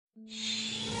There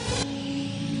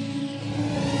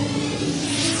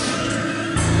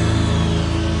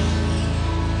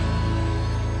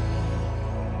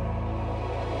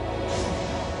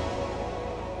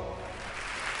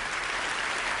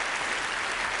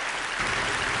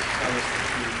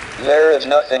is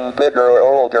nothing bigger or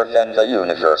older than the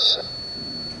universe.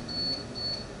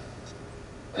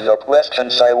 The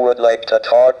questions I would like to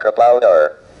talk about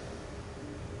are: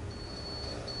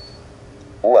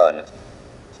 1.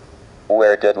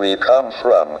 Where did we come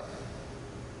from?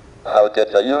 How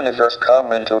did the universe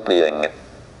come into being?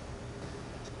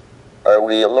 Are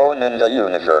we alone in the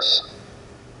universe?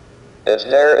 Is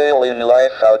there alien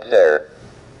life out there?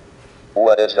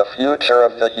 What is the future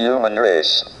of the human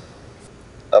race?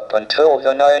 Up until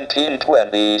the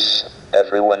 1920s,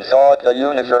 everyone thought the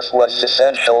universe was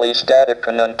essentially static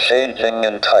and unchanging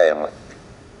in time.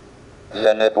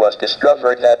 Then it was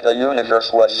discovered that the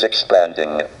universe was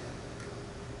expanding.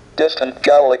 Distant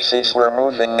galaxies were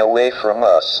moving away from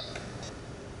us.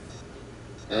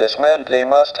 This meant they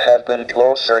must have been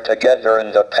closer together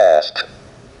in the past.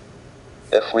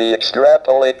 If we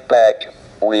extrapolate back,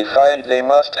 we find they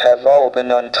must have all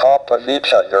been on top of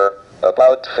each other,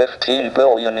 about 15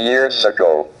 billion years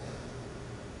ago.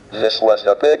 This was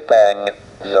the Big Bang,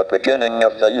 the beginning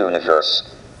of the universe.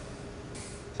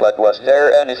 But was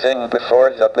there anything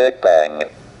before the Big Bang?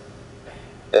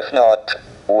 If not,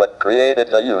 what created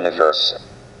the universe?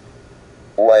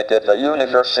 Why did the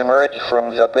universe emerge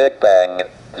from the Big Bang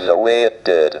the way it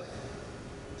did?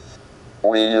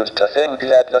 We used to think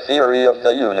that the theory of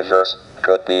the universe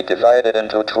could be divided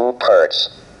into two parts.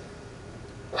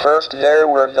 First, there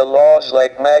were the laws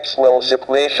like Maxwell's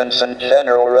equations and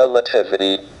general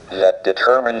relativity that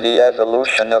determine the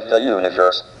evolution of the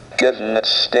universe, given its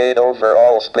state over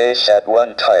all space at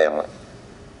one time.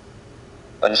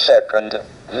 And second,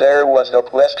 there was the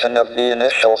question of the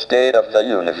initial state of the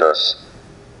universe.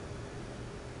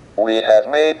 We have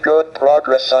made good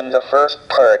progress on the first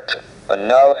part, and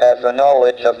now have a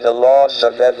knowledge of the laws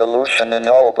of evolution in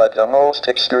all but the most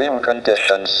extreme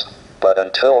conditions. But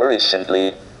until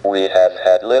recently, we have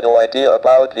had little idea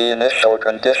about the initial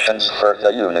conditions for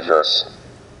the universe.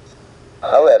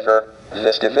 However,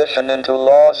 this division into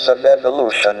laws of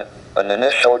evolution and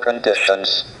initial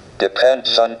conditions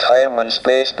depends on time and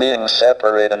space being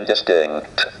separate and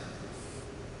distinct.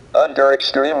 Under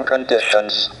extreme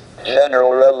conditions,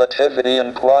 general relativity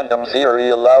and quantum theory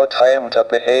allow time to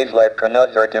behave like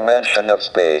another dimension of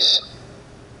space.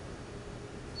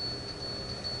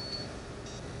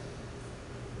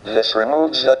 This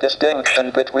removes the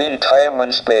distinction between time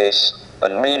and space,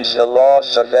 and means the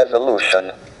laws of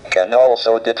evolution can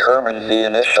also determine the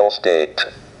initial state.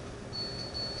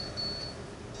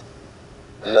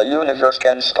 The universe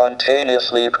can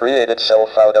spontaneously create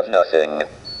itself out of nothing.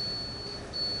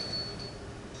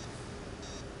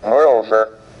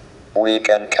 Moreover, we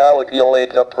can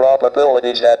calculate the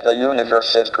probabilities that the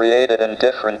universe is created in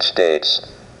different states.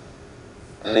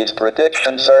 These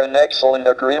predictions are in excellent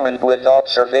agreement with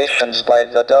observations by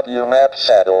the WMAP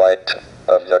satellite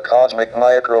of the cosmic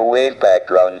microwave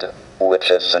background, which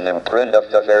is an imprint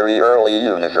of the very early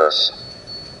universe.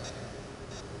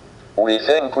 We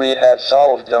think we have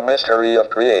solved the mystery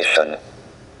of creation.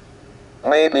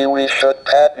 Maybe we should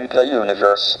patent the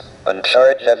universe and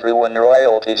charge everyone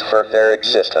royalties for their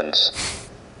existence.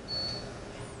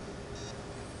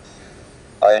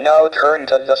 I now turn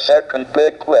to the second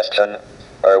big question: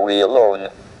 are we alone,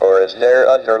 or is there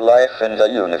other life in the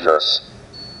universe?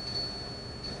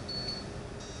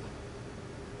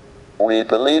 We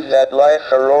believe that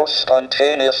life arose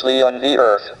spontaneously on the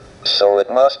Earth, so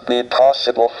it must be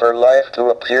possible for life to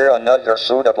appear on other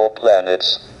suitable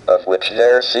planets, of which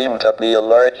there seem to be a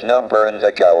large number in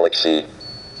the galaxy.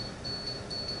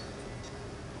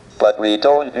 But we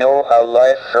don't know how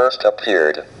life first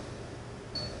appeared.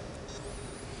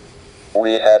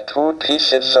 We have two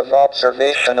pieces of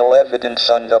observational evidence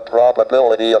on the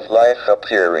probability of life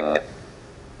appearing.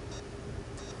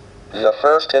 The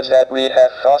first is that we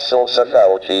have fossils of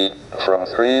algae from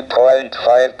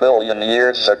 3.5 billion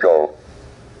years ago.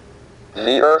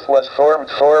 The Earth was formed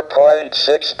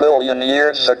 4.6 billion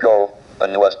years ago,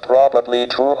 and was probably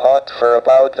too hot for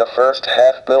about the first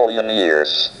half billion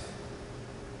years.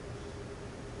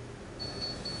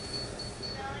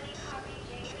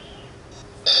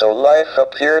 So life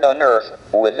appeared on Earth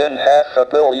within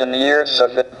 500 million years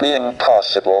of it being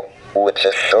possible, which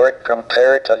is short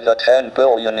compared to the 10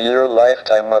 billion year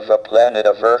lifetime of a planet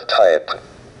of Earth type.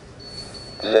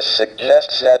 This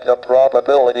suggests that the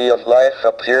probability of life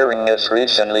appearing is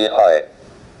reasonably high.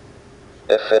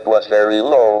 If it was very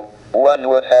low, one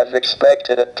would have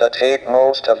expected it to take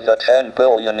most of the 10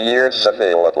 billion years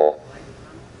available.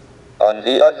 On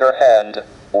the other hand,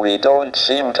 we don't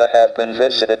seem to have been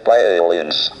visited by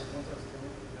aliens.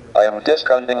 I am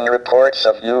discounting reports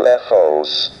of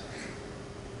UFOs.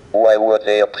 Why would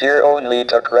they appear only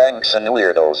to cranks and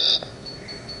weirdos?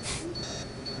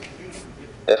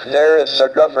 If there is a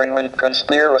government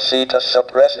conspiracy to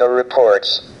suppress the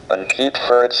reports, and keep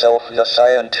for itself the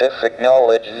scientific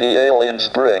knowledge the aliens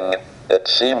bring, it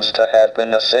seems to have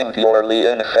been a singularly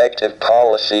ineffective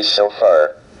policy so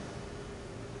far.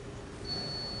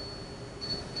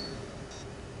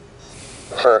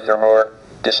 Furthermore,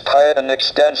 despite an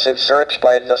extensive search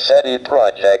by the SETI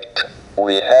project,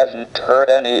 we haven't heard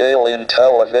any alien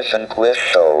television quiz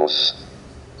shows.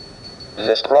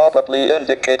 This probably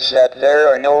indicates that there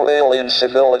are no alien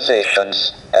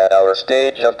civilizations, at our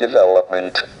stage of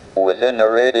development, within a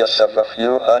radius of a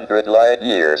few hundred light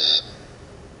years.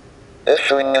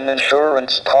 Issuing an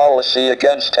insurance policy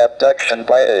against abduction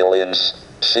by aliens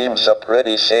seems a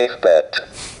pretty safe bet.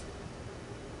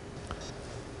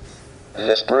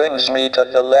 This brings me to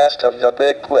the last of the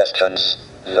big questions,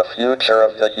 the future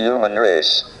of the human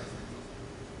race.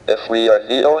 If we are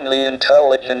the only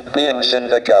intelligent beings in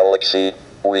the galaxy,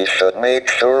 we should make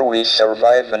sure we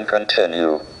survive and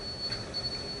continue.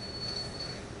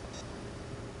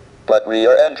 But we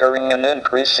are entering an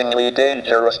increasingly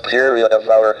dangerous period of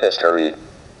our history.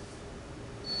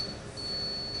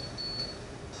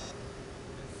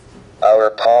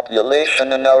 Our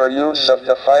population and our use of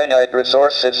the finite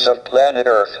resources of planet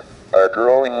Earth are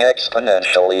growing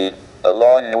exponentially,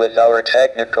 along with our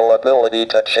technical ability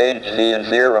to change the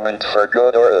environment for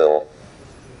good or ill.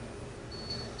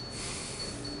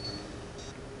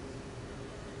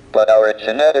 But our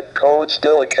genetic code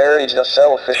still carries the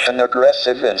selfish and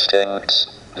aggressive instincts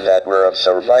that were of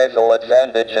survival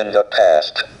advantage in the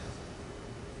past.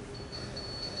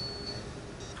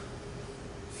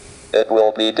 It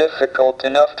will be difficult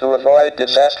enough to avoid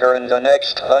disaster in the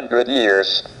next 100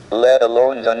 years, let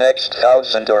alone the next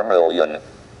 1,000 or million.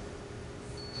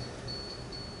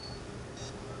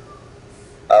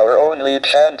 Our only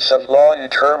chance of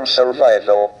long-term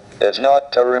survival is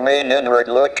not to remain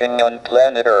inward-looking on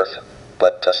planet Earth,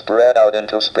 but to spread out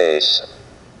into space.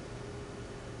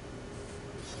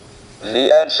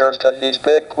 The answers to these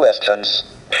big questions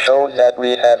show that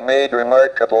we have made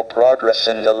remarkable progress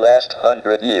in the last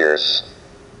 100 years.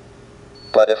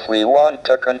 But if we want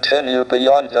to continue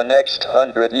beyond the next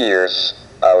 100 years,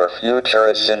 our future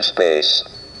is in space.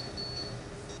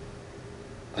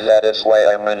 That is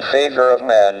why I'm in favor of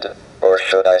manned, or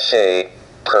should I say,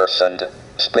 personed,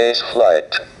 space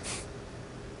flight.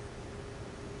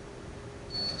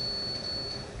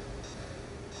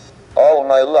 All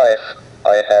my life,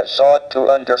 I have sought to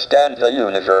understand the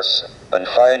universe, and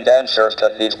find answers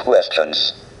to these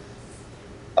questions.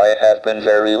 I have been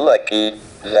very lucky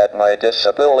that my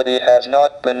disability has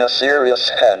not been a serious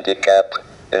handicap.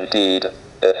 Indeed,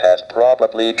 it has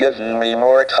probably given me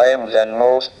more time than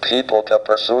most people to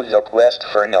pursue the quest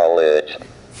for knowledge.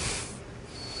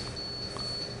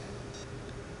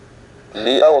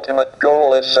 The ultimate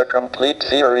goal is a complete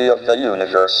theory of the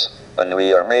universe, and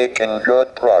we are making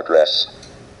good progress.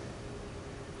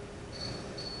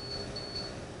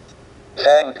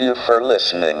 Thank you for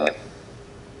listening.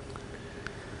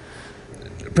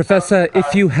 Professor,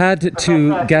 if you had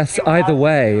to guess either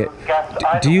way,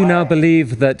 do you now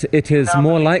believe that it is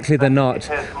more likely than not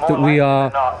that we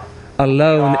are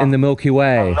alone in the Milky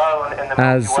Way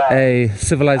as a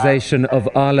civilization of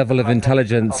our level of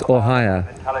intelligence or higher?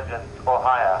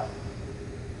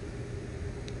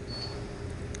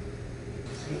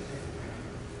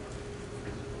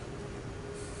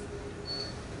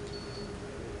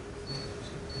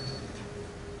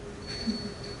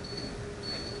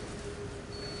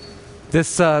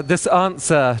 This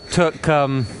answer took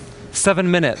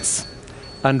 7 minutes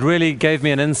and really gave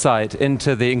me an insight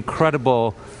into the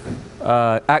incredible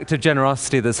act of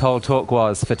generosity this whole talk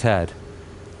was for TED.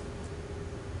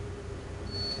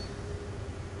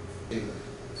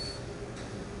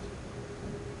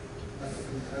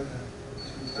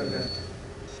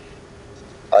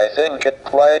 I think it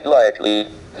quite likely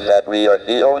that we are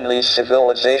the only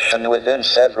civilization within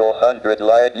several hundred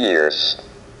light years.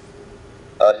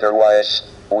 Otherwise,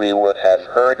 we would have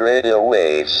heard radio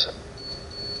waves.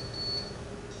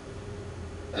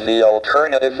 The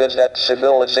alternative is that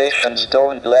civilizations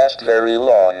don't last very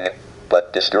long,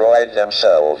 but destroy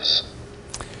themselves.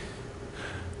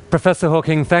 Professor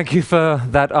Hawking, thank you for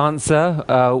that answer.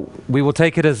 We will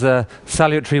take it as a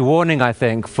salutary warning, I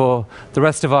think, for the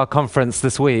rest of our conference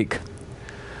this week.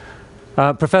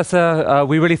 Professor,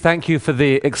 we really thank you for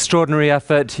the extraordinary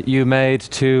effort you made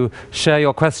to share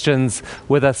your questions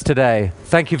with us today.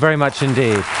 Thank you very much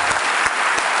indeed.